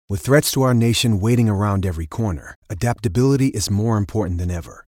With threats to our nation waiting around every corner, adaptability is more important than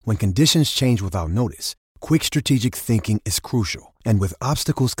ever. When conditions change without notice, quick strategic thinking is crucial. And with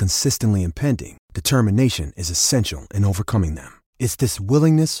obstacles consistently impending, determination is essential in overcoming them. It's this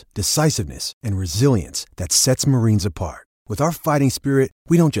willingness, decisiveness, and resilience that sets Marines apart. With our fighting spirit,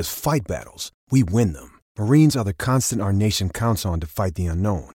 we don't just fight battles, we win them. Marines are the constant our nation counts on to fight the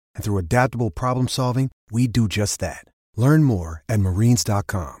unknown. And through adaptable problem solving, we do just that. Learn more at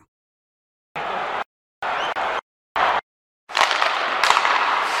marines.com.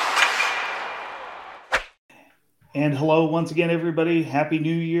 And hello once again, everybody. Happy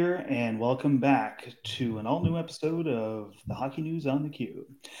New Year, and welcome back to an all-new episode of the Hockey News on the Cube.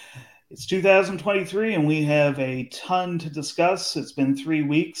 It's 2023, and we have a ton to discuss. It's been 3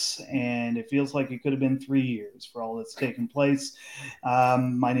 weeks, and it feels like it could have been 3 years for all that's taken place.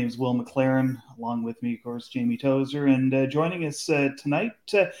 My name is Will McLaren. Along with me, of course, Jamie Tozer. And joining us tonight,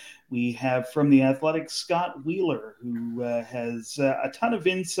 we have from The Athletic, Scott Wheeler, who has a ton of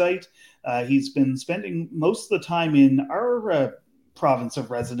insight. He's been spending most of the time in our province of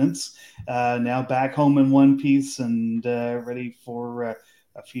residence, now back home in one piece and ready for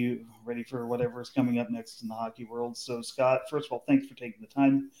whatever's coming up next in the hockey world. So, Scott, first of all, thanks for taking the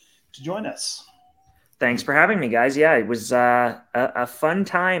time to join us. Thanks for having me, guys. Yeah, it was a fun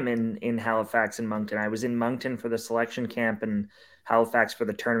time in Halifax and Moncton. I was in Moncton for the selection camp and Halifax for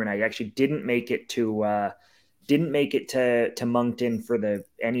the tournament. I actually didn't make it to Moncton for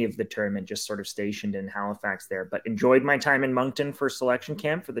any of the tournament, just sort of stationed in Halifax there, but enjoyed my time in Moncton for selection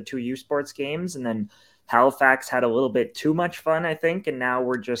camp for the 2 U Sports games. And then Halifax had a little bit too much fun, I think. And now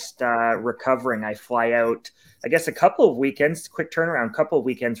we're just recovering. I fly out, I guess, a couple of weekends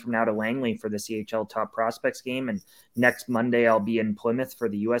from now to Langley for the CHL Top Prospects game. And next Monday, I'll be in Plymouth for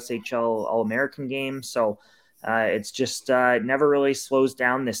the USHL All-American game. So it's just never really slows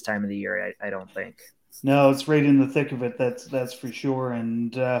down this time of the year, I don't think. No, it's right in the thick of it. That's for sure.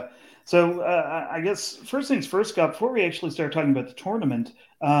 And so I guess first things first, Scott, before we actually start talking about the tournament,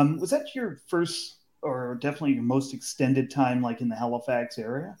 was that your first or definitely your most extended time like in the Halifax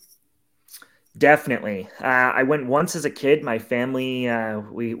area? Definitely. I went once as a kid. My family,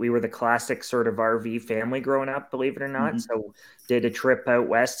 we were the classic sort of RV family growing up, believe it or not. Mm-hmm. So did a trip out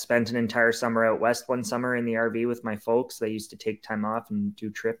west, spent an entire summer out west one summer in the RV with my folks. They used to take time off and do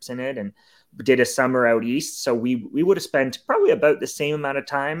trips in it, and did a summer out east. So we would have spent probably about the same amount of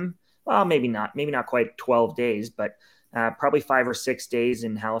time. Well, maybe not quite 12 days, but probably 5 or 6 days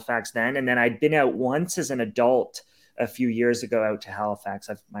in Halifax then. And then I'd been out once as an adult a few years ago out to Halifax.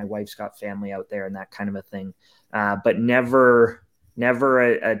 My wife's got family out there and that kind of a thing. But never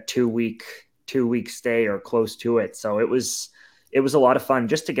a 2 week stay or close to it. So it was a lot of fun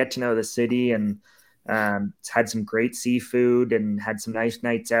just to get to know the city, and had some great seafood and had some nice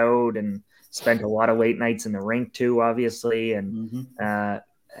nights out, and spent a lot of late nights in the rink too, obviously. And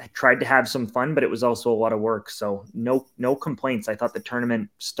I tried to have some fun, but it was also a lot of work. So no complaints. I thought the tournament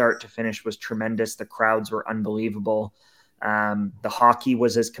start to finish was tremendous. The crowds were unbelievable. The hockey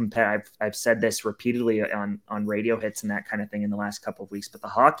was as competitive. I've said this repeatedly on radio hits and that kind of thing in the last couple of weeks, but the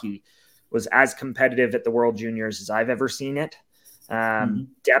hockey was as competitive at the World Juniors as I've ever seen it.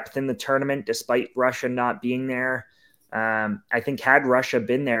 Depth in the tournament, despite Russia not being there. I think had Russia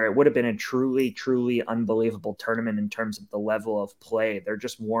been there, it would have been a truly, truly unbelievable tournament in terms of the level of play. There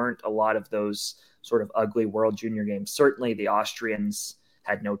just weren't a lot of those sort of ugly World Junior games. Certainly the Austrians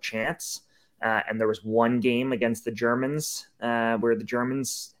had no chance. And there was one game against the Germans where the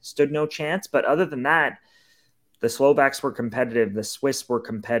Germans stood no chance. But other than that, the Slovaks were competitive. The Swiss were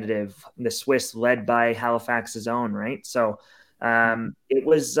competitive. The Swiss led by Halifax's own, right? So it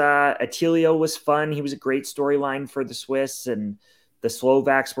was Attilio was fun. He was a great storyline for the Swiss, and the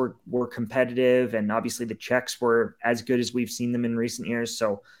Slovaks were competitive, and obviously the Czechs were as good as we've seen them in recent years.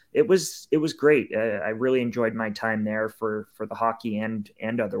 So it was great. I really enjoyed my time there for the hockey and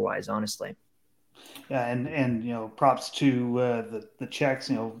otherwise, honestly. Yeah, and props to the Czechs,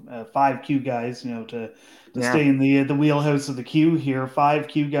 5 Q guys, to stay in the wheelhouse of the Q here. 5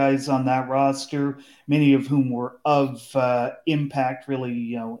 Q guys on that roster, many of whom were of impact,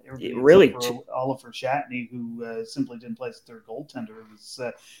 really. Really, Oliver Shatney, who simply didn't play as their goaltender. It was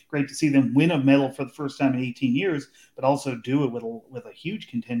great to see them win a medal for the first time in 18 years, but also do it with a huge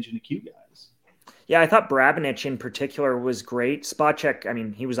contingent of Q guys. Yeah, I thought Brabenich in particular was great. Spacek, I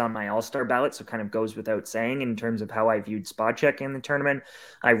mean, he was on my all-star ballot, so kind of goes without saying in terms of how I viewed Spacek in the tournament.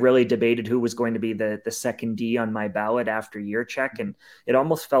 I really debated who was going to be the second D on my ballot after Jiricek, and it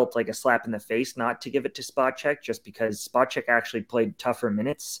almost felt like a slap in the face not to give it to Spacek, just because Spacek actually played tougher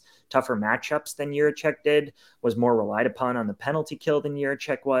minutes, tougher matchups than Jiricek did, was more relied upon on the penalty kill than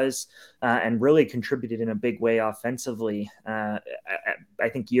Jiricek was, and really contributed in a big way offensively. I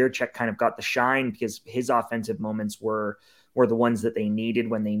think Jiricek kind of got the shine because his offensive moments were the ones that they needed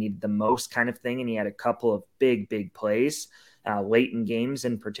when they needed the most, kind of thing. And he had a couple of big plays late in games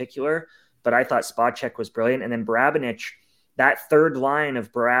in particular. But I thought Spacek was brilliant. And then Brabenich, that third line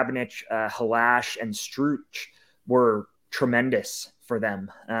of Brabenich, Halash, and Struch were tremendous for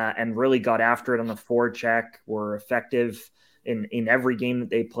them and really got after it on the forecheck, were effective in every game that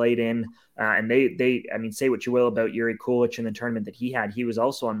they played in. And they, I mean, say what you will about Yuri Kulich in the tournament that he had. He was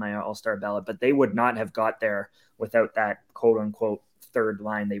also on my all-star ballot, but they would not have got there without that quote unquote third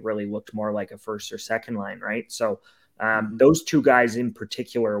line. They really looked more like a first or second line, right? So those two guys in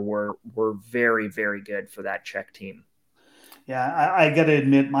particular were very, very good for that Czech team. Yeah, I got to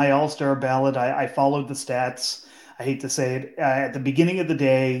admit, my all-star ballot, I followed the stats. I hate to say it. At the beginning of the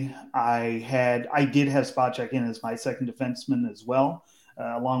day, I did have Spacek in as my second defenseman as well,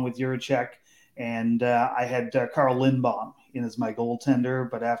 along with Jiricek. And I had Carl Lindbaum in as my goaltender.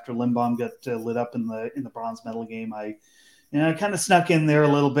 But after Lindbaum got lit up in the bronze medal game, I kind of snuck in there a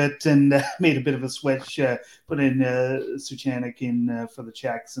little bit and made a bit of a switch, put in Suchanek in for the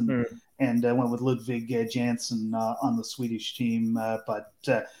Czechs and went with Ludwig Janssen on the Swedish team. But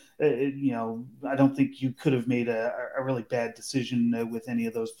I don't think you could have made a really bad decision with any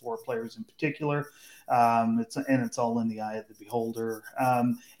of those four players in particular. It's all in the eye of the beholder.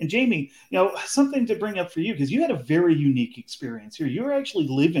 And Jamie, something to bring up for you, because you had a very unique experience here. You were actually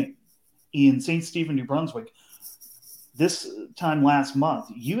living in St. Stephen, New Brunswick. This time last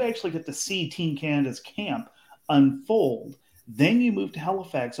month, you actually get to see Team Canada's camp unfold. Then you moved to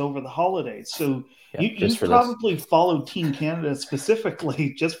Halifax over the holidays. So you probably followed Team Canada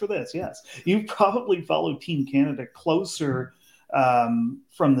specifically just for this. Yes. You probably followed Team Canada closer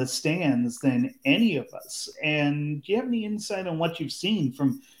from the stands than any of us. And do you have any insight on what you've seen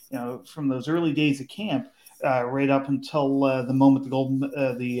from those early days of camp right up until the moment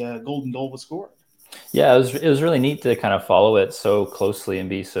the golden goal was scored? Yeah, it was really neat to kind of follow it so closely and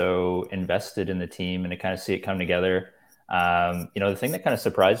be so invested in the team and to kind of see it come together. The thing that kind of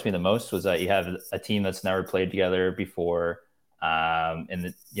surprised me the most was that you have a team that's never played together before.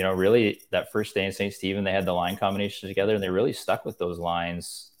 Really that first day in St. Stephen, they had the line combinations together and they really stuck with those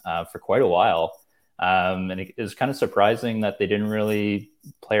lines for quite a while. And it was kind of surprising that they didn't really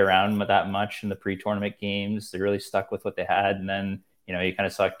play around with that much in the pre-tournament games. They really stuck with what they had. And then, you kind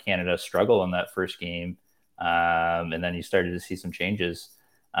of saw Canada struggle in that first game. And then you started to see some changes.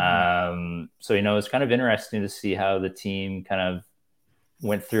 It's kind of interesting to see how the team kind of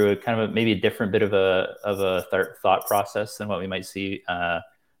went through maybe a different bit of a thought process than what we might see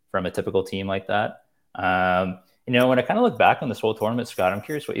from a typical team like that. When I kind of look back on this whole tournament, Scott, I'm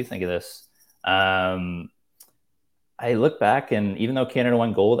curious what you think of this. I look back, and even though Canada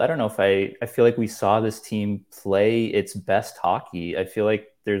won gold, I don't know if I feel like we saw this team play its best hockey. I feel like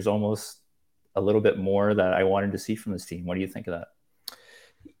there's almost a little bit more that I wanted to see from this team. What do you think of that?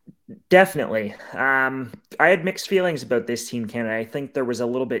 Definitely. I had mixed feelings about this Team Canada. I think there was a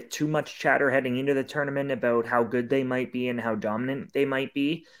little bit too much chatter heading into the tournament about how good they might be and how dominant they might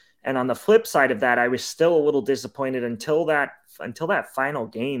be. And on the flip side of that, I was still a little disappointed until that final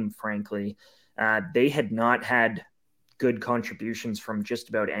game, frankly. They had not had good contributions from just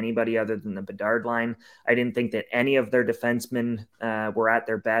about anybody other than the Bedard line. I didn't think that any of their defensemen were at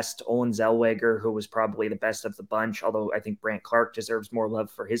their best. Owen Zellweger, who was probably the best of the bunch, although I think Brant Clark deserves more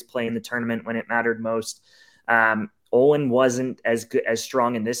love for his play in the tournament when it mattered most. Owen wasn't as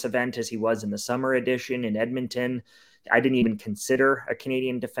strong in this event as he was in the summer edition in Edmonton. I didn't even consider a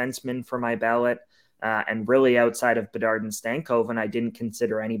Canadian defenseman for my ballot. And really outside of Bedard and Stankoven, I didn't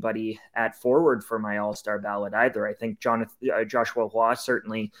consider anybody at forward for my all-star ballot either. I think Joshua Roy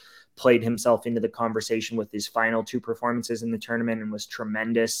certainly played himself into the conversation with his final two performances in the tournament and was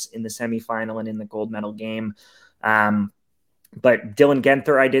tremendous in the semifinal and in the gold medal game. But Dylan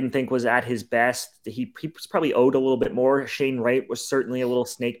Guenther, I didn't think was at his best. He was probably owed a little bit more. Shane Wright was certainly a little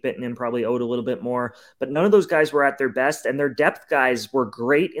snake bitten and probably owed a little bit more. But none of those guys were at their best, and their depth guys were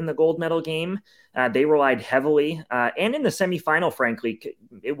great in the gold medal game. They relied heavily, and in the semifinal, frankly,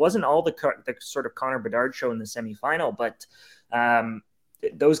 it wasn't all the sort of Connor Bedard show in the semifinal, but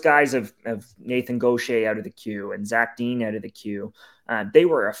those guys of Nathan Gaucher out of the queue and Zach Dean out of the queue, they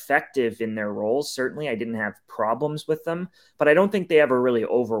were effective in their roles. Certainly, I didn't have problems with them, but I don't think they ever really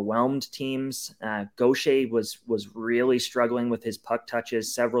overwhelmed teams. Gaucher was really struggling with his puck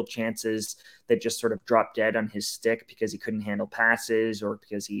touches, several chances that just sort of dropped dead on his stick because he couldn't handle passes or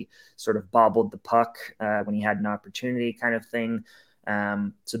because he sort of bobbled the puck when he had an opportunity, kind of thing.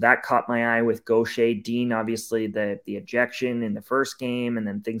 So that caught my eye with Gaucher. Dean, obviously the ejection in the first game, and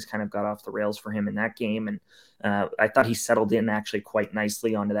then things kind of got off the rails for him in that game. And I thought he settled in actually quite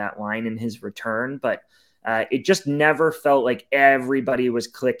nicely onto that line in his return, but it just never felt like everybody was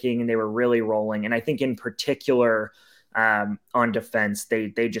clicking and they were really rolling. And I think in particular, on defense,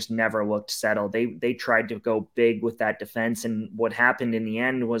 they just never looked settled. They tried to go big with that defense, and what happened in the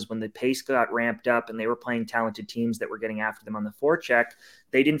end was when the pace got ramped up and they were playing talented teams that were getting after them on the forecheck,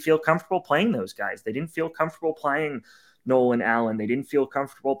 they didn't feel comfortable playing those guys. They didn't feel comfortable playing Nolan Allen. They didn't feel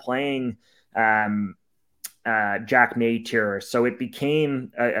comfortable playing Jack Maytier. So it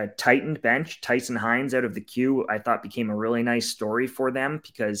became a tightened bench. Tyson Hines out of the queue, I thought, became a really nice story for them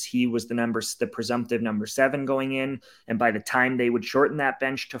because he was the presumptive number 7 going in. And by the time they would shorten that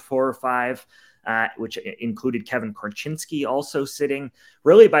bench to 4 or 5, which included Kevin Korchinski also sitting,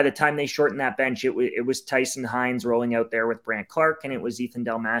 really by the time they shortened that bench, it was Tyson Hines rolling out there with Brant Clark, and it was Ethan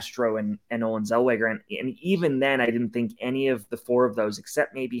Del Mastro and Olin Zellweger. And even then, I didn't think any of the 4 of those,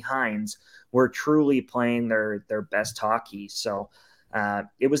 except maybe Hines, were truly playing their best hockey. So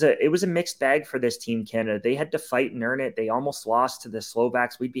it was a mixed bag for this Team Canada. They had to fight and earn it. They almost lost to the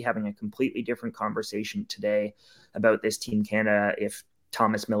Slovaks. We'd be having a completely different conversation today about this Team Canada if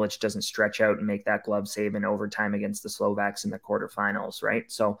Thomas Milic doesn't stretch out and make that glove save in overtime against the Slovaks in the quarterfinals,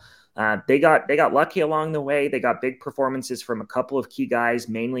 right? So they got lucky along the way. They got big performances from a couple of key guys,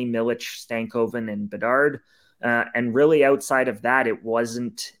 mainly Milic, Stankoven, and Bedard. And really outside of that, it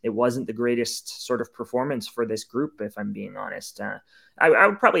wasn't the greatest sort of performance for this group, if I'm being honest. I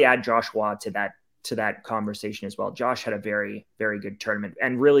would probably add Josh Waugh to that conversation as well. Josh had a very, very good tournament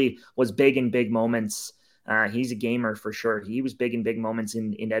and really was big in big moments. He's a gamer for sure. He was big in big moments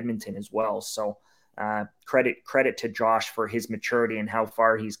in Edmonton as well. So credit to Josh for his maturity and how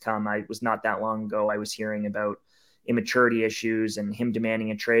far he's come. I was not that long ago, I was hearing about immaturity issues and him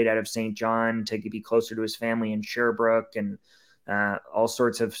demanding a trade out of St. John to be closer to his family in Sherbrooke, and all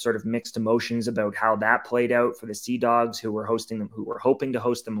sorts of sort of mixed emotions about how that played out for the Sea Dogs, who were hoping to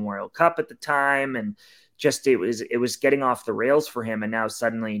host the Memorial Cup at the time. And just, it was getting off the rails for him. And now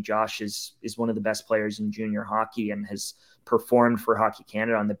suddenly Josh is one of the best players in junior hockey and has performed for Hockey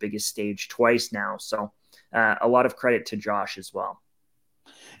Canada on the biggest stage twice now. So a lot of credit to Josh as well.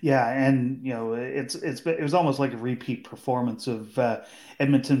 Yeah, and it was almost like a repeat performance of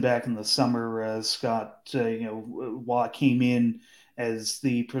Edmonton back in the summer. Scott, Waugh came in as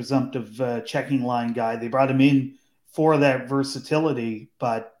the presumptive checking line guy. They brought him in for that versatility,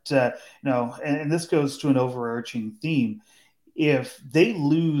 but and this goes to an overarching theme. If they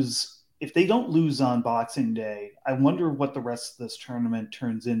don't lose on Boxing Day, I wonder what the rest of this tournament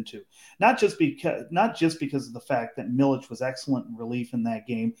turns into. Not just because of the fact that Milic was excellent in relief in that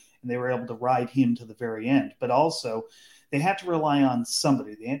game and they were able to ride him to the very end, but also they had to rely on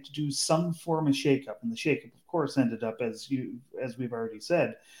somebody. They had to do some form of shakeup, and the shakeup, of course, ended up as we've already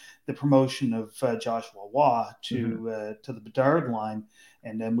said, the promotion of Joshua Waugh to the Bedard line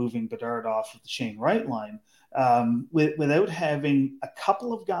and moving Bedard off of the Shane Wright line. Without having a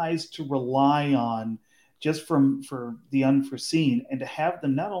couple of guys to rely on just for the unforeseen, and to have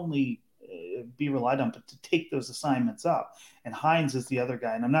them not only be relied on, but to take those assignments up. And Hines is the other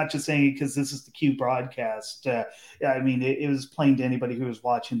guy. And I'm not just saying it because this is the Q broadcast. It was plain to anybody who was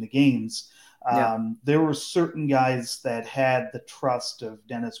watching the games. There were certain guys that had the trust of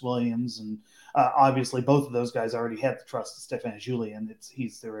Dennis Williams, and obviously both of those guys already had the trust of Stefan Julien.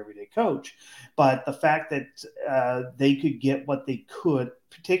 He's their everyday coach. But the fact that they could get what they could,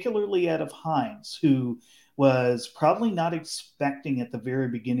 particularly out of Hines, who was probably not expecting at the very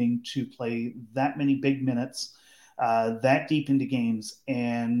beginning to play that many big minutes, that deep into games.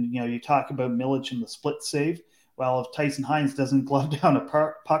 And, you talk about Milic and the split save. Well, if Tyson Hines doesn't glove down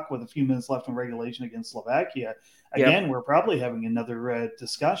a puck with a few minutes left in regulation against Slovakia, again, we're probably having another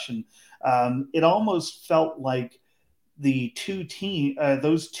discussion. It almost felt like the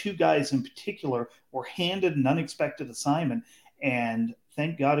those two guys in particular, were handed an unexpected assignment, and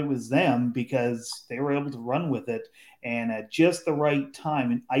thank God it was them, because they were able to run with it, and at just the right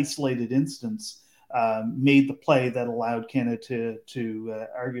time, an isolated instance, made the play that allowed Canada to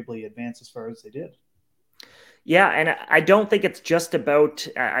arguably advance as far as they did. Yeah, and I don't think it's just about.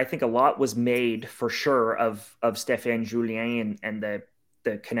 I think a lot was made for sure of Stefan Julien and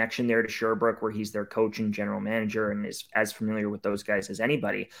the connection there to Sherbrooke, where he's their coach and general manager and is as familiar with those guys as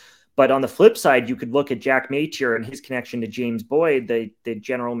anybody. But on the flip side, you could look at Jack Matier and his connection to James Boyd, the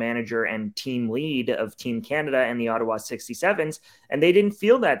general manager and team lead of Team Canada and the Ottawa 67s, and they didn't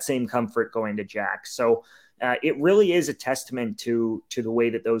feel that same comfort going to Jack. So it really is a testament to the way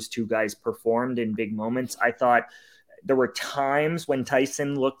that those two guys performed in big moments. I thought there were times when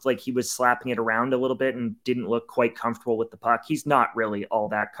Tyson looked like he was slapping it around a little bit and didn't look quite comfortable with the puck. He's not really all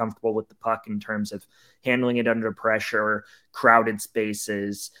that comfortable with the puck in terms of handling it under pressure, crowded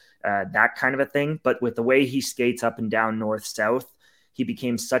spaces, that kind of a thing. But with the way he skates up and down north-south, he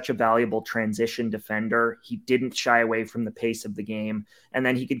became such a valuable transition defender. He didn't shy away from the pace of the game. And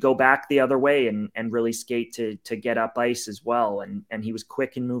then he could go back the other way and really skate to get up ice as well. And he was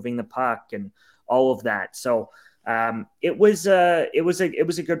quick in moving the puck and all of that. So it was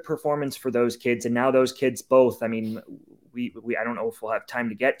a good performance for those kids. And now those kids both, I mean, we I don't know if we'll have time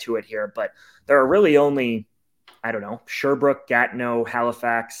to get to it here, but there are really only, I don't know, Sherbrooke, Gatineau,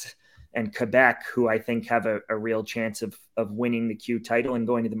 Halifax, and Quebec, who I think have a real chance of winning the Q title and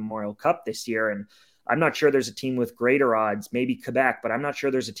going to the Memorial Cup this year. And I'm not sure there's a team with greater odds, maybe Quebec, but I'm not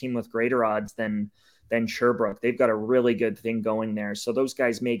sure there's a team with greater odds than Sherbrooke. They've got a really good thing going there. So those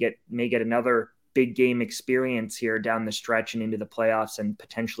guys may get another big game experience here down the stretch and into the playoffs and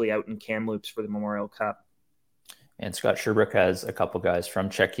potentially out in Kamloops for the Memorial Cup. And Scott, Sherbrooke has a couple guys from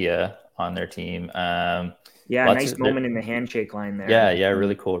Czechia on their team. Nice moment in the handshake line there. Yeah,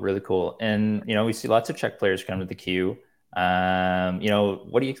 really cool. And we see lots of Czech players come to the Q. What's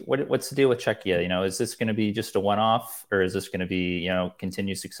the deal with Czechia? Is this going to be just a one-off, or is this going to be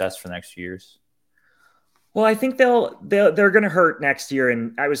continued success for the next few years? Well, I think they're going to hurt next year.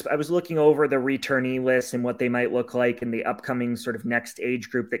 And I was looking over the returnee list and what they might look like in the upcoming sort of next age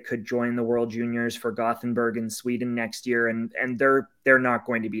group that could join the World Juniors for Gothenburg and Sweden next year. And they're not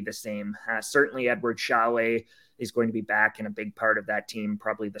going to be the same. Certainly Edward Chalet is going to be back in a big part of that team,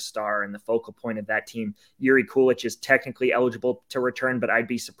 probably the star and the focal point of that team. Yuri Kulich is technically eligible to return, but I'd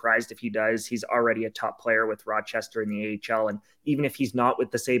be surprised if he does. He's already a top player with Rochester in the AHL. And even if he's not with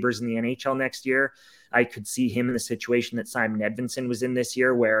the Sabres in the NHL next year, I could see him in the situation that Simon Edvinsson was in this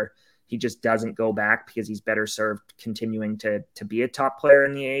year, where he just doesn't go back because he's better served continuing to be a top player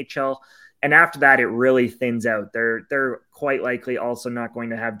in the AHL. And after that, it really thins out. They're quite likely also not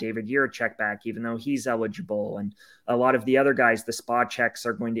going to have David Jiricek back, even though he's eligible. And a lot of the other guys, the spot checks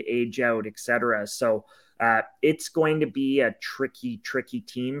are going to age out, etc. So it's going to be a tricky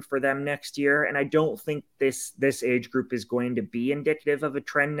team for them next year. And I don't think this age group is going to be indicative of a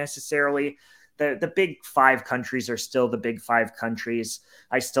trend necessarily. The big five countries are still the big five countries.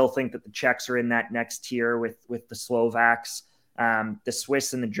 I still think that the Czechs are in that next tier with the Slovaks. The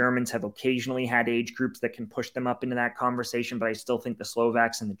Swiss and the Germans have occasionally had age groups that can push them up into that conversation, but I still think the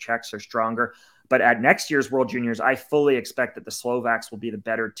Slovaks and the Czechs are stronger. But at next year's World Juniors, I fully expect that the Slovaks will be the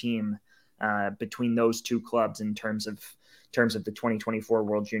better team between those two clubs in terms of the 2024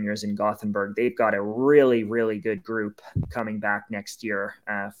 World Juniors in Gothenburg. They've got a really, really good group coming back next year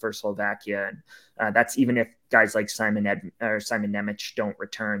for Slovakia. And that's even if guys like Simon Nemec don't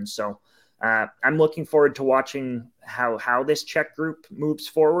return. So I'm looking forward to watching how this Czech group moves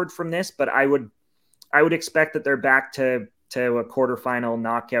forward from this, but I would expect that they're back to a quarterfinal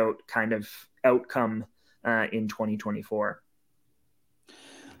knockout kind of outcome in 2024.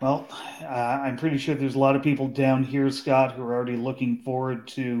 Well, I'm pretty sure there's a lot of people down here, Scott, who are already looking forward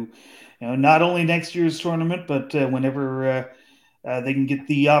to, not only next year's tournament, but whenever they can get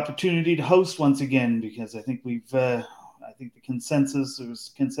the opportunity to host once again, because I think there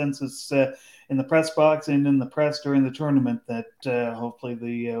was consensus in the press box and in the press during the tournament that hopefully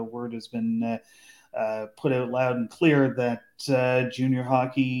the word has been put out loud and clear that junior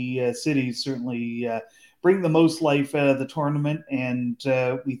hockey cities certainly bring the most life out of the tournament. And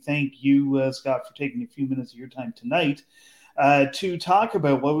we thank you, Scott, for taking a few minutes of your time tonight to talk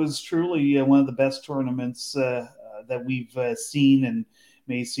about what was truly one of the best tournaments that we've seen and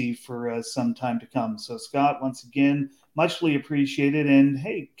may see for some time to come. So, Scott, once again, muchly appreciated. And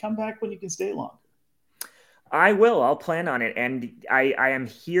hey, come back when you can stay longer. I will. I'll plan on it. And I am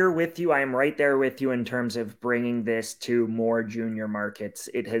here with you. I am right there with you in terms of bringing this to more junior markets.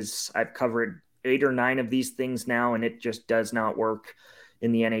 I've covered 8 or 9 of these things now, and it just does not work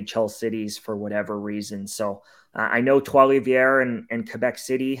in the NHL cities for whatever reason. So I know Trois-Rivières and Quebec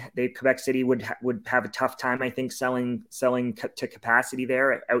City, Quebec City would have a tough time, I think, selling to capacity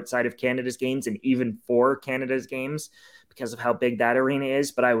there outside of Canada's games and even for Canada's games because of how big that arena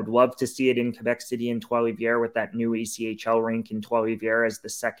is. But I would love to see it in Quebec City and Trois-Rivières with that new ECHL rink in Trois-Rivières as the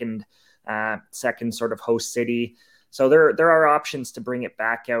second sort of host city. So there are options to bring it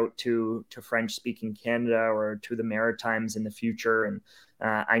back out to French-speaking Canada or to the Maritimes in the future. And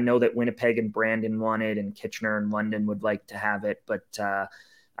I know that Winnipeg and Brandon want it, and Kitchener and London would like to have it. But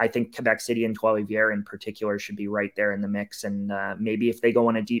I think Quebec City and Trois-Rivières in particular should be right there in the mix. And maybe if they go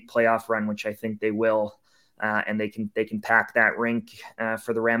on a deep playoff run, which I think they will, and they can pack that rink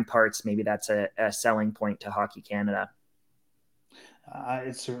for the Ramparts, maybe that's a selling point to Hockey Canada.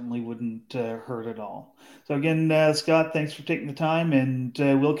 It certainly wouldn't hurt at all. So again, Scott, thanks for taking the time, and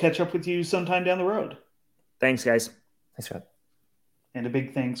we'll catch up with you sometime down the road. Thanks, guys. Thanks, Scott. And a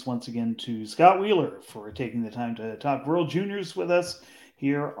big thanks once again to Scott Wheeler for taking the time to talk World Juniors with us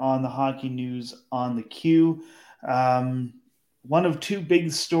here on the Hockey News on the Q. One of two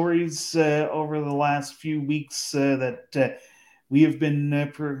big stories over the last few weeks that we have been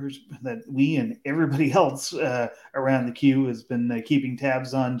that we and everybody else around the queue has been keeping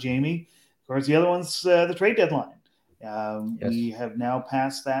tabs on, Jamie. Of course, the other one's the trade deadline. Yes. We have now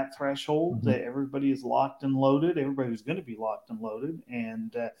passed that threshold. Everybody is locked and loaded. Everybody who's going to be locked and loaded.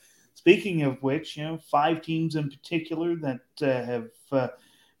 And speaking of which, 5 teams in particular that have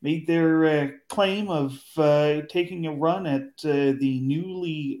made their claim of taking a run at the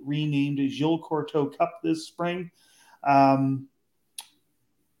newly renamed Gilles Courteau Cup this spring. A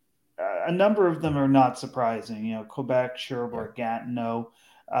number of them are not surprising, Quebec, Sherbrooke, Gatineau.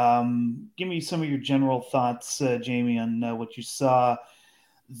 Give me some of your general thoughts, Jamie, on what you saw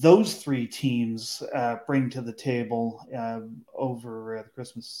those 3 teams bring to the table over the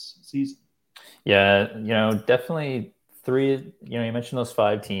Christmas season. Yeah, definitely 3, you mentioned those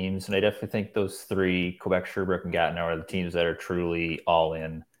 5 teams, and I definitely think those 3, Quebec, Sherbrooke, and Gatineau, are the teams that are truly all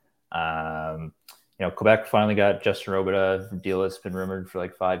in. Quebec finally got Justin Robida. Deal has been rumored for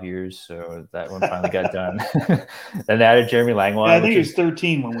like 5 years, so that one finally got done. Then they added Jeremy Langlois. Yeah, I think he was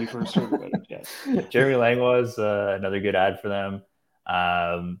 13 when we first heard about it. Yeah. Jeremy Langlois is another good ad for them.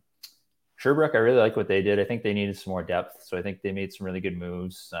 Sherbrooke, I really like what they did. I think they needed some more depth, so I think they made some really good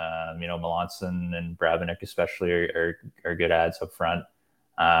moves. Melanson and Brabenec especially are good ads up front.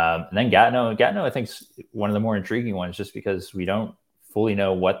 And then Gatineau, I think, is one of the more intriguing ones, just because we don't fully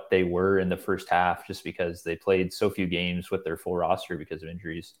know what they were in the first half, just because they played so few games with their full roster because of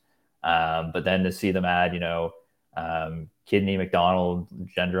injuries. But then to see them add, Kidney, McDonald,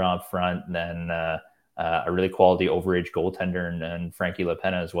 Gendron up front, and then a really quality overage goaltender and Frankie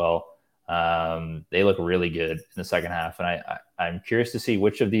LaPena as well. They look really good in the second half. And I'm curious to see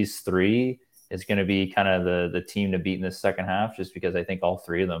which of these 3 is going to be kind of the team to beat in the second half, just because I think all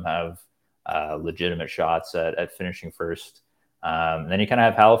 3 of them have legitimate shots at finishing first. And then you kind of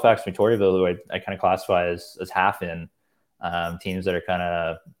have Halifax, Victoriaville, who I kind of classify as half in teams that are kind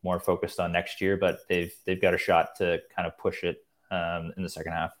of more focused on next year, but they've got a shot to kind of push it in the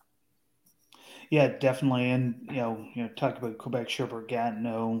second half. Yeah, definitely. And, talk about Quebec, Sherbrooke,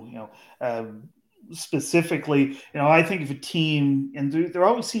 Gatineau, specifically, I think of a team, and there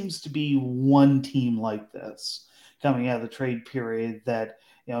always seems to be one team like this coming out of the trade period that,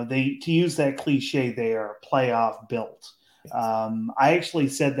 to use that cliche, they are playoff built. I actually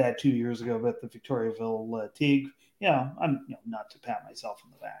said that 2 years ago about the Victoriaville Tigre. I'm not to pat myself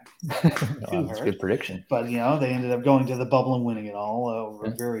on the back. That's a good prediction. But, they ended up going to the bubble and winning it all over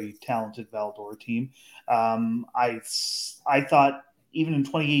a very talented Val-d'Or team. I thought even in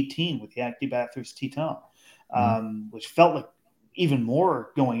 2018 with the Active Bathurst Teton, which felt like even more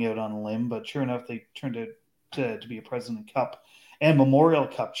going out on a limb, but sure enough, they turned out to be a President Cup and Memorial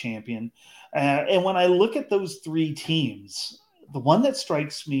Cup champion. And when I look at those 3 teams, the one that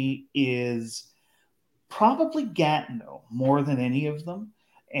strikes me is probably Gatineau more than any of them.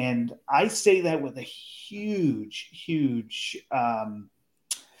 And I say that with a huge,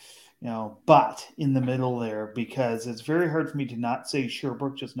 but in the middle there, because it's very hard for me to not say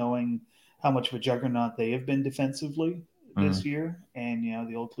Sherbrooke, just knowing how much of a juggernaut they have been defensively this year. And,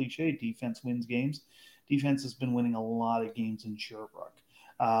 the old cliche, defense wins games. Defense has been winning a lot of games in Sherbrooke.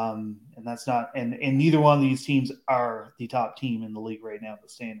 And that's not, and neither one of these teams are the top team in the league right now in the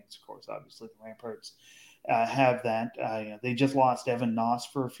standings. Of course, obviously the Ramparts have that. They just lost Evan Noss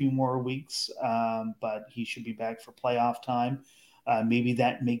for a few more weeks, but he should be back for playoff time. Maybe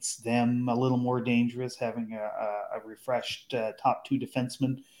that makes them a little more dangerous, having a refreshed top 2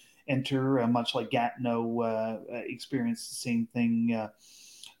 defenseman enter, much like Gatineau experienced the same thing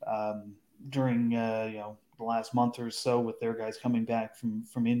during the last month or so with their guys coming back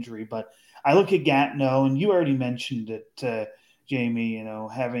from injury. But I look at Gatineau, and you already mentioned it, Jamie,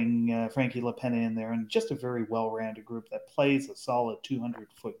 having Frankie LaPena in there, and just a very well-rounded group that plays a solid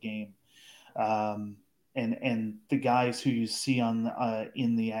 200-foot game. And the guys who you see on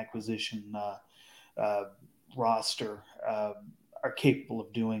in the acquisition, roster are capable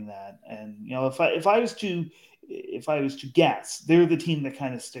of doing that. And if I was to guess, they're the team that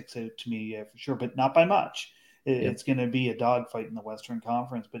kind of sticks out to me for sure, but not by much. It's going to be a dogfight in the Western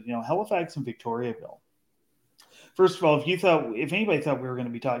Conference. But Halifax and Victoriaville. First of all, if anybody thought we were going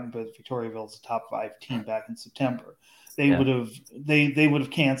to be talking about Victoriaville as a top 5 team back in September, they would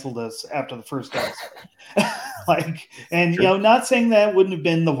have canceled us after the first episode. Not saying that wouldn't have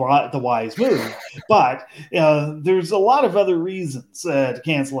been the wise move, but there's a lot of other reasons to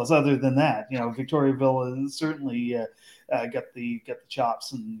cancel us other than that. Victoriaville is certainly got the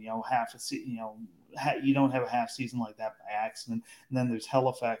chops, and half a you don't have a half season like that by accident. And then there's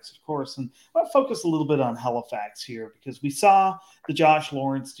Halifax, of course. And I'll focus a little bit on Halifax here, because we saw the Josh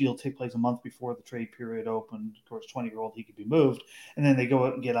Lawrence deal take place a month before the trade period opened. Of course, 20-year-old, he could be moved. And then they go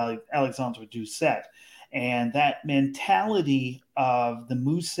out and get Alexandre Doucette. And that mentality of the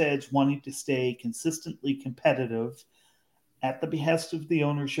Mooseheads wanting to stay consistently competitive at the behest of the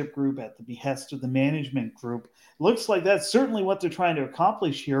ownership group, at the behest of the management group, looks like that's certainly what they're trying to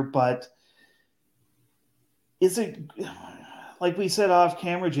accomplish here. But is it, like we said off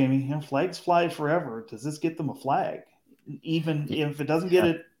camera, Jamie, flags fly forever. Does this get them a flag? Even if it doesn't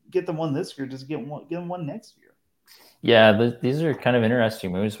get them one this year, does it get them one next year? Yeah, these are kind of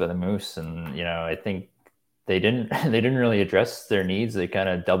interesting moves by the Moose, and I think they didn't really address their needs. They kind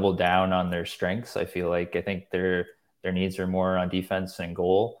of doubled down on their strengths. I think their needs are more on defense and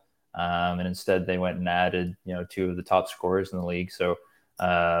goal, and instead they went and added 2 of the top scorers in the league. So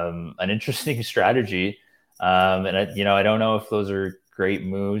an interesting strategy. And I don't know if those are great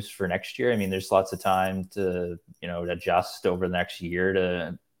moves for next year. I mean, there's lots of time to, adjust over the next year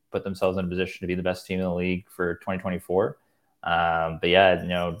to put themselves in a position to be the best team in the league for 2024. But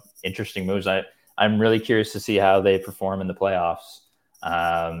yeah, interesting moves. I'm really curious to see how they perform in the playoffs.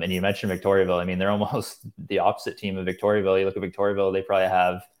 And you mentioned Victoriaville. I mean, they're almost the opposite team of Victoriaville. You look at Victoriaville, they probably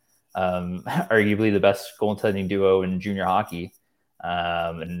have arguably the best goaltending duo in junior hockey.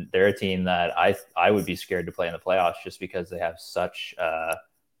 And they're a team that I would be scared to play in the playoffs, just because they have such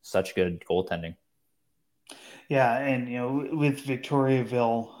good goaltending. Yeah, and with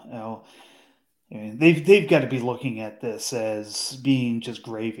Victoriaville, they've got to be looking at this as being just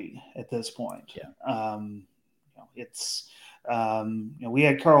gravy at this point. Yeah. It's we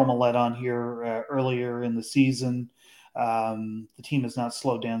had Carl Millette on here earlier in the season. The team has not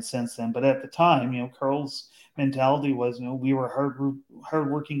slowed down since then, but at the time, Carl's mentality was, we were a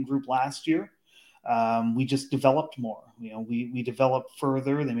hard-working group last year. We just developed more. We developed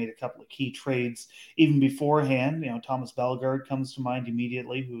further. They made a couple of key trades even beforehand. Thomas Bellegarde comes to mind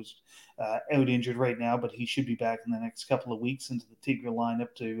immediately, who's out injured right now, but he should be back in the next couple of weeks into the Tigre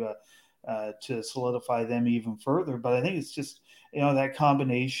lineup to solidify them even further. But I think it's just that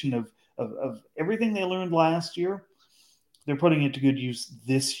combination of everything they learned last year, they're putting it to good use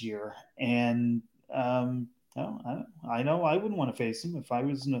this year. And I know I wouldn't want to face them if I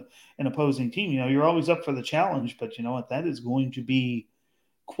was an opposing team. You're always up for the challenge, but you know what? That is going to be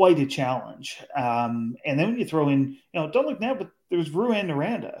quite a challenge. And then when you throw in, don't look now, but there's Rouyn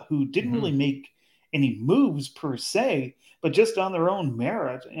Noranda, who didn't really make any moves per se, but just on their own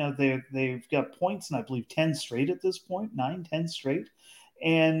merit. They've got points, and I believe 10 straight at this point, 9-10 straight,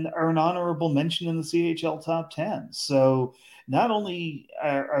 and are an honorable mention in the CHL top 10. So not only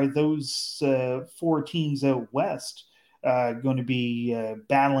are those 4 teams out west going to be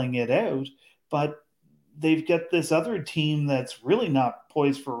battling it out, but they've got this other team that's really not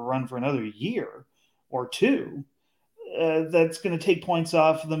poised for a run for another year or two. That's going to take points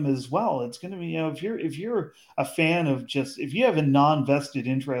off of them as well. It's going to be, if you're a fan of if you have a non-vested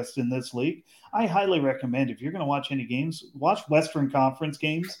interest in this league, I highly recommend, if you're going to watch any games, watch Western Conference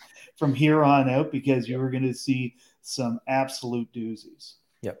games from here on out, because you're going to see some absolute doozies.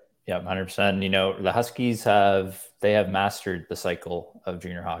 Yep, 100%. The Huskies have mastered the cycle of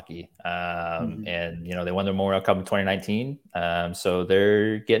junior hockey, and they won the Memorial Cup in 2019. So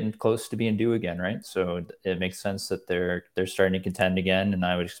they're getting close to being due again, right? So it makes sense that they're starting to contend again, and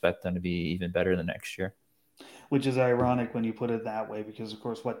I would expect them to be even better the next year. Which is ironic when you put it that way, because of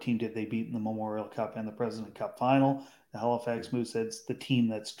course, what team did they beat in the Memorial Cup and the President Cup final? The Halifax Mooseheads, the team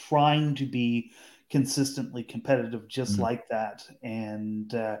that's trying to be consistently competitive, just like that.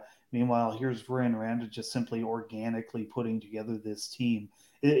 And meanwhile, here's Rouyn Noranda just simply organically putting together this team.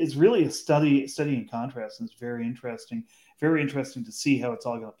 It's really a study in contrast, and it's very interesting to see how it's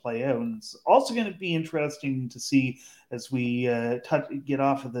all going to play out. And it's also going to be interesting to see, as we get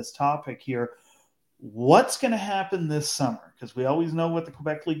off of this topic here, what's going to happen this summer, because we always know what the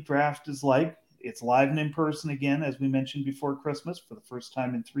Quebec League draft is like. It's live and in person again, as we mentioned before Christmas, for the first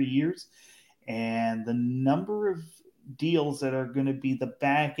time in 3 years. and the number of deals that are going to be the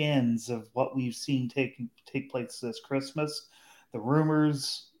back ends of what we've seen take place this Christmas. The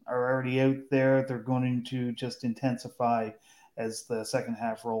rumors are already out there. They're going to just intensify as the second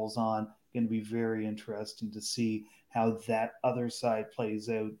half rolls on. Going to be very interesting to see how that other side plays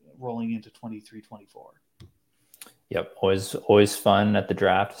out rolling into 23-24. Yep, always fun at the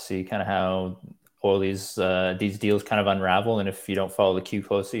draft to see kind of how all these deals kind of unravel. And if you don't follow the Q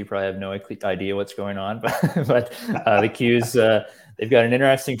closely, you probably have no idea what's going on. But the Qs, they've got an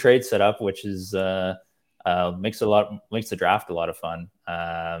interesting trade set up, which is makes the draft a lot of fun.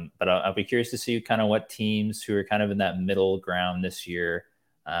 But I'll be curious to see kind of what teams who are kind of in that middle ground this year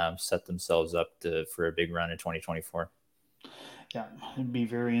set themselves up for a big run in 2024. Yeah, it'd be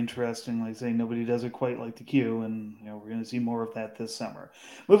very interesting. Like I say, nobody does it quite like the Q, and we're going to see more of that this summer.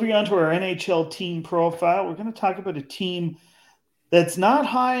 Moving on to our NHL team profile, we're going to talk about a team that's not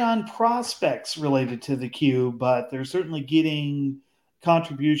high on prospects related to the Q, but they're certainly getting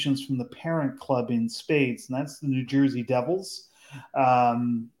contributions from the parent club in spades, and that's the New Jersey Devils.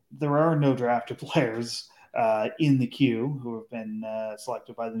 There are no drafted players in the Q who have been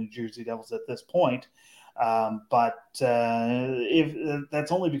selected by the New Jersey Devils at this point. But if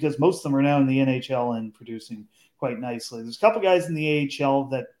that's only because most of them are now in the NHL and producing quite nicely. There's a couple guys in the AHL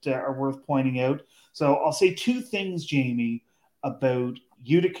that are worth pointing out. So I'll say two things, Jamie, about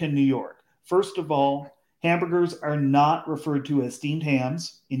Utica, New York. First of all, hamburgers are not referred to as steamed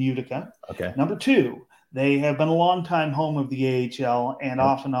hams in Utica. Okay. Number two, they have been a long-time home of the AHL and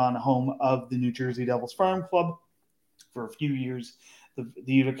off and on home of the New Jersey Devils Farm Club. For a few years, the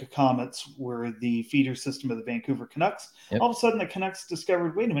Utica Comets were the feeder system of the Vancouver Canucks. Yep. All of a sudden, the Canucks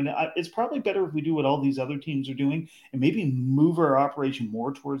discovered, wait a minute, it's probably better if we do what all these other teams are doing and maybe move our operation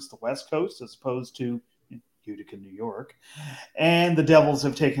more towards the West Coast as opposed to Utica, New York. And the Devils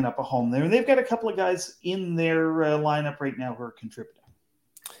have taken up a home there. And they've got a couple of guys in their lineup right now who are contributing.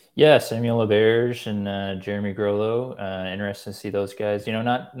 Yeah, Samuel LaBerge and Jeremy Grollo. Interesting to see those guys.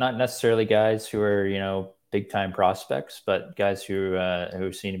 Not necessarily guys who are, big time prospects, but guys who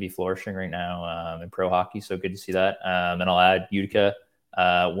seem to be flourishing right now in pro hockey. So good to see that. And I'll add Utica,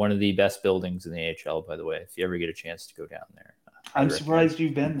 one of the best buildings in the AHL, by the way, if you ever get a chance to go down there. I'm surprised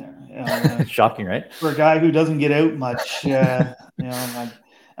you've been there. Shocking, right? For a guy who doesn't get out much, I'm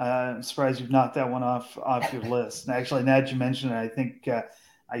surprised you've knocked that one off your list. And actually, now that you mentioned it, I think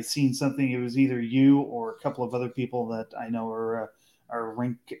I seen something. It was either you or a couple of other people that I know are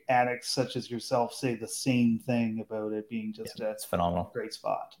rink addicts such as yourself say the same thing about it being just it's phenomenal, great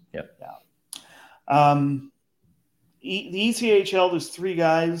spot. Yep. Yeah. The ECHL, there's three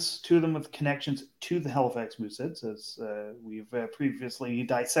guys, two of them with connections to the Halifax Mooseheads, as we've previously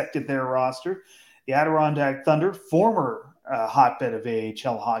dissected their roster. The Adirondack Thunder, former hotbed of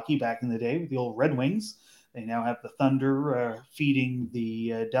AHL hockey back in the day with the old Red Wings. They now have the Thunder feeding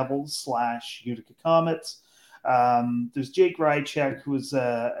the Devils / Utica Comets. There's Jake Rychek, who was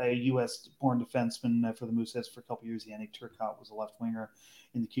a U.S.-born defenseman for the Mooseheads for a couple years. Yannick Turcotte was a left winger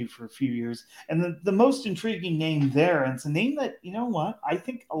in the Q for a few years. And the most intriguing name there, and it's a name that, I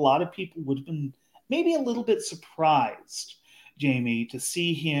think a lot of people would have been maybe a little bit surprised, Jamie, to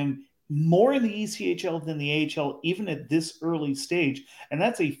see him more in the ECHL than the AHL, even at this early stage. And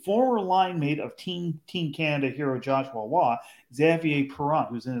that's a former line mate of Team Canada hero Joshua Waugh, Xavier Perron,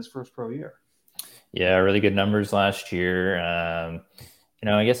 who's in his first pro year. Yeah, really good numbers last year.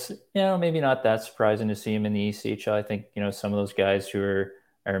 I guess, maybe not that surprising to see him in the ECHL. I think, some of those guys who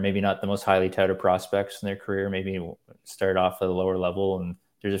are maybe not the most highly touted prospects in their career, maybe start off at a lower level. And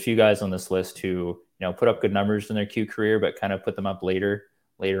there's a few guys on this list who, put up good numbers in their Q career, but kind of put them up later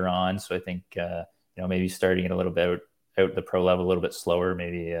on. So I think, maybe starting it a little bit out the pro level a little bit slower,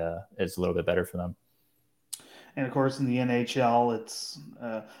 maybe is a little bit better for them. And of course, in the NHL, it's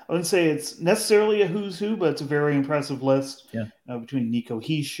I wouldn't say it's necessarily a who's who, but it's a very impressive list. Yeah. Between Nico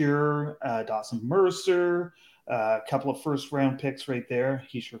Hischier, Dawson Mercer, a couple of first-round picks right there.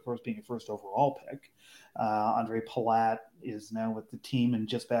 Hischier, of course, being a first overall pick. Andre Palat is now with the team and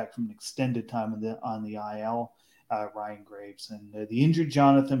just back from an extended time on the IL. Ryan Graves and the injured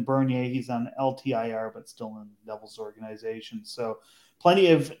Jonathan Bernier. He's on LTIR, but still in the Devils organization. So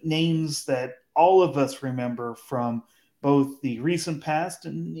plenty of names that all of us remember from both the recent past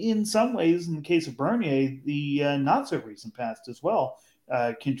and in some ways, in the case of Bernier, the not so recent past as well,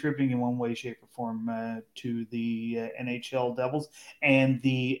 contributing in one way, shape, or form to the NHL Devils and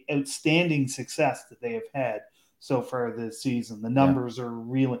the outstanding success that they have had so far this season. The numbers are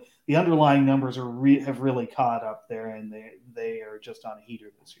really, the underlying numbers have really caught up there, and they are just on a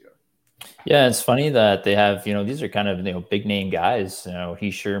heater this year. Yeah, it's funny that they have, these are kind of, big name guys,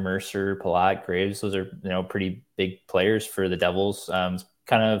 Heischer, Mercer, Palat, Graves. Those are, pretty big players for the Devils. It's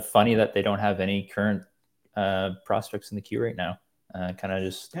kind of funny that they don't have any current prospects in the queue right now. Kind of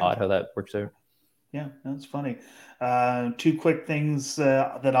just odd how that works out. Yeah, that's funny. Two quick things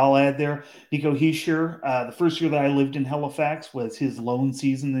that I'll add there. Nico Heischer, the first year that I lived in Halifax was his lone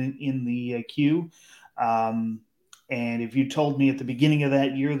season in the queue. And if you told me at the beginning of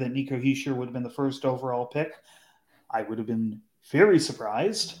that year that Nico Heischer would have been the first overall pick, I would have been very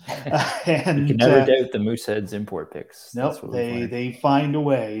surprised. And you can never doubt the Mooseheads import picks. Nope, they find a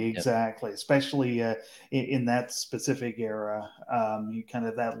way, exactly. Yep. Especially in that specific era. You kind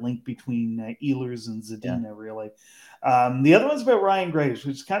of that link between Ehlers and Zadina, really. The other one's about Ryan Graves,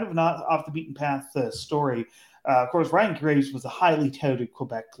 which is kind of not off the beaten path story. Of course, Ryan Graves was a highly touted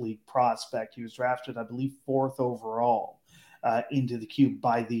Quebec League prospect. He was drafted, I believe, 4th overall into the queue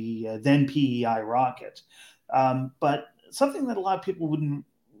by the then PEI Rocket. But something that a lot of people wouldn't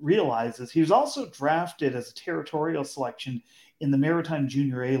realize is he was also drafted as a territorial selection in the Maritime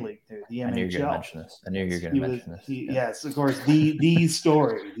Junior A League, the MHL. I knew you were going to mention this. Yes, of course, the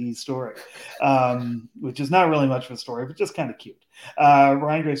story, which is not really much of a story, but just kind of cute.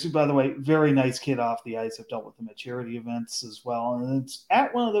 Ryan Graves, who, by the way, very nice kid off the ice. I've dealt with him at charity events as well. And it's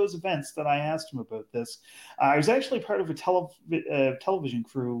at one of those events that I asked him about this. I was actually part of a television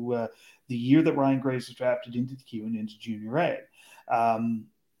crew the year that Ryan Graves was drafted into the queue and into Junior A.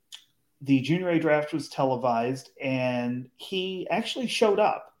 The Junior A draft was televised, and he actually showed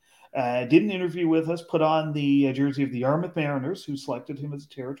up, did an interview with us, put on the jersey of the Yarmouth Mariners, who selected him as a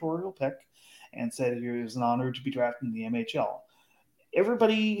territorial pick, and said it was an honor to be drafted in the MHL.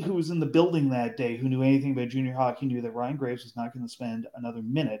 Everybody who was in the building that day who knew anything about junior hockey knew that Ryan Graves was not going to spend another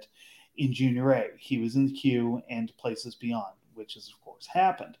minute in Junior A. He was in the queue and places beyond, which has, of course,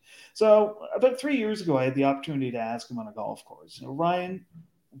 happened. So about 3 years ago, I had the opportunity to ask him on a golf course, Ryan,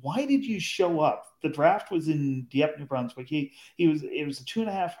 why did you show up? The draft was in Dieppe, New Brunswick. It was a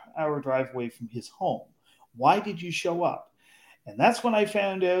 2.5-hour drive away from his home. Why did you show up? And that's when I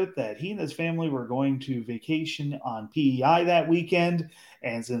found out that he and his family were going to vacation on PEI that weekend.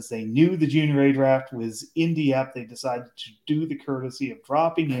 And since they knew the Junior A draft was in Dieppe, they decided to do the courtesy of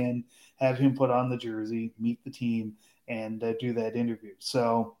dropping in, have him put on the jersey, meet the team, and do that interview.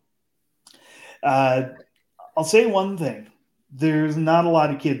 So I'll say one thing. There's not a lot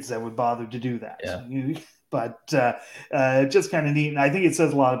of kids that would bother to do that. Yeah. But just kind of neat. And I think it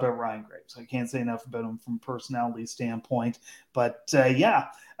says a lot about Ryan Graves. I can't say enough about him from a personality standpoint. But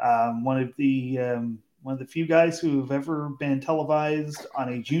one of the few guys who have ever been televised on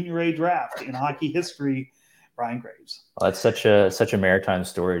a Junior A draft in hockey history, Ryan Graves. Well, that's such a maritime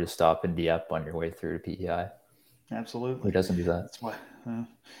story to stop in Dieppe on your way through to PEI. Absolutely. Who doesn't do that? That's why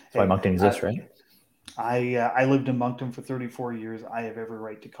Moncton exists, right? I lived in Moncton for 34 years. I have every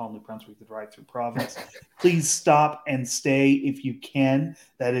right to call New Brunswick the drive-through province. Please stop and stay if you can.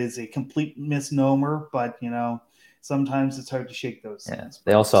 That is a complete misnomer, but sometimes it's hard to shake those things.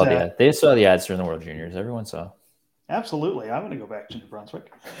 They all saw the ad. They saw the ads during the World Juniors. Everyone saw. Absolutely. I want to go back to New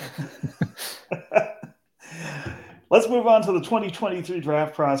Brunswick. Let's move on to the 2023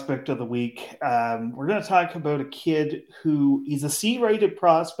 draft prospect of the week. We're going to talk about a kid who he's a C-rated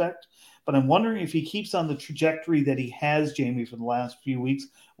prospect, but I'm wondering if he keeps on the trajectory that he has, Jamie, for the last few weeks,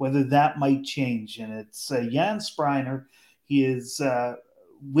 whether that might change. And it's Jan Spreiner. He is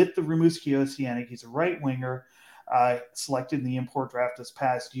with the Rimouski Oceanic. He's a right winger, selected in the import draft this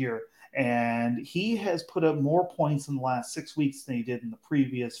past year. And he has put up more points in the last 6 weeks than he did in the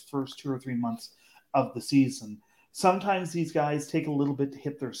previous first 2 or 3 months of the season. Sometimes these guys take a little bit to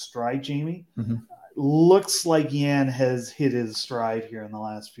hit their stride, Jamie. Mm-hmm. Looks like Jan has hit his stride here in the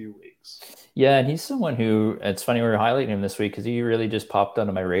last few weeks. Yeah, and he's someone who, it's funny we were highlighting him this week because he really just popped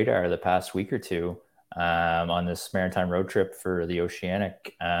onto my radar the past week or two on this maritime road trip for the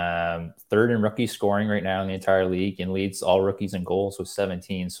Oceanic. Third in rookie scoring right now in the entire league and leads all rookies in goals with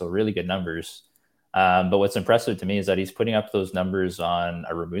 17, so really good numbers. But what's impressive to me is that he's putting up those numbers on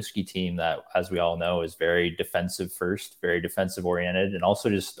a Rimouski team that, as we all know, is very defensive first, very defensive oriented, and also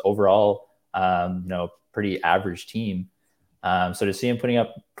just overall pretty average team. So to see him putting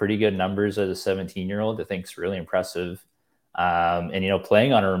up pretty good numbers as a 17-year-old, I think is really impressive. And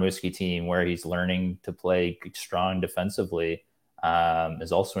playing on a Rimouski team where he's learning to play strong defensively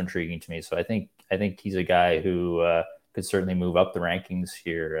is also intriguing to me. So I think he's a guy who could certainly move up the rankings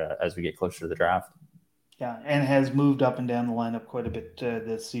here as we get closer to the draft. Yeah, and has moved up and down the lineup quite a bit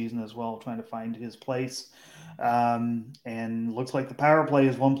this season as well, trying to find his place. And looks like the power play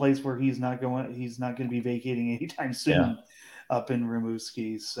is one place where he's not going to be vacating anytime soon. up in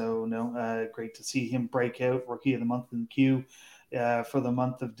Rimouski. So great to see him break out, Rookie of the Month in the Q for the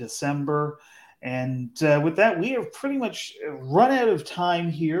month of December. And with that, we have pretty much run out of time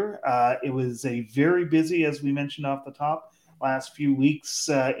here. It was a very busy, as we mentioned off the top, last few weeks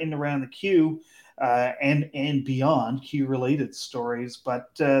in and around the Q and beyond Q-related stories. But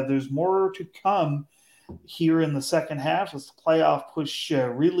there's more to come here in the second half as the playoff push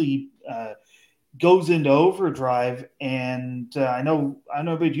really goes into overdrive. And I know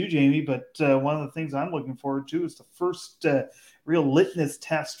about you, Jamie, but one of the things I'm looking forward to is the first real litmus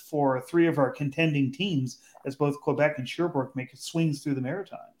test for three of our contending teams as both Quebec and Sherbrooke make swings through the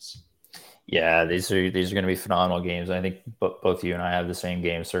Maritimes. Yeah, these are going to be phenomenal games. I think both you and I have the same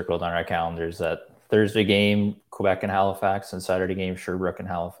game circled on our calendars. That Thursday game, Quebec and Halifax, and Saturday game, Sherbrooke and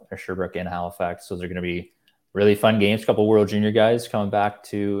Halifax. Those are going to be really fun games. A couple World Junior guys coming back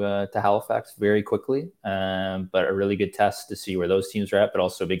to Halifax very quickly, but a really good test to see where those teams are at. But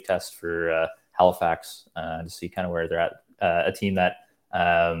also a big test for Halifax to see kind of where they're at. A team that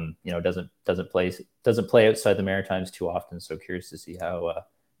doesn't play outside the Maritimes too often. So curious to see how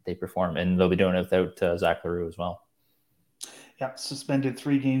they perform, and they'll be doing it without Zach Leroux as well. Yeah, suspended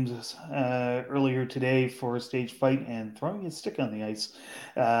 3 games earlier today for a stage fight and throwing his stick on the ice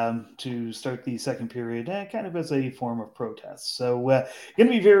to start the second period, kind of as a form of protest. So going to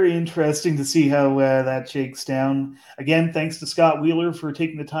be very interesting to see how that shakes down. Again, thanks to Scott Wheeler for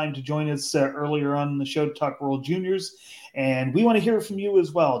taking the time to join us earlier on the show to talk World Juniors. And we want to hear from you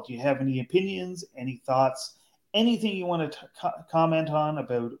as well. Do you have any opinions, any thoughts, anything you want to comment on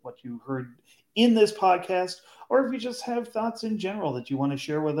about what you heard in this podcast, or if you just have thoughts in general that you want to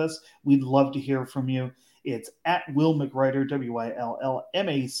share with us, we'd love to hear from you. It's at Will McWriter,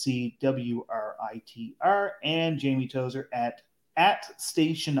 WILLMACWRITR, and Jamie Tozer at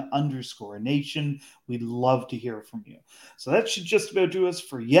 @station_nation. We'd love to hear from you. So that should just about do us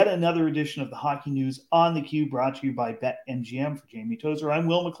for yet another edition of the Hockey News on the Cube, brought to you by BetMGM. For Jamie Tozer, I'm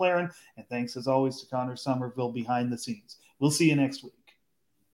Will McLaren, and thanks as always to Connor Somerville behind the scenes. We'll see you next week.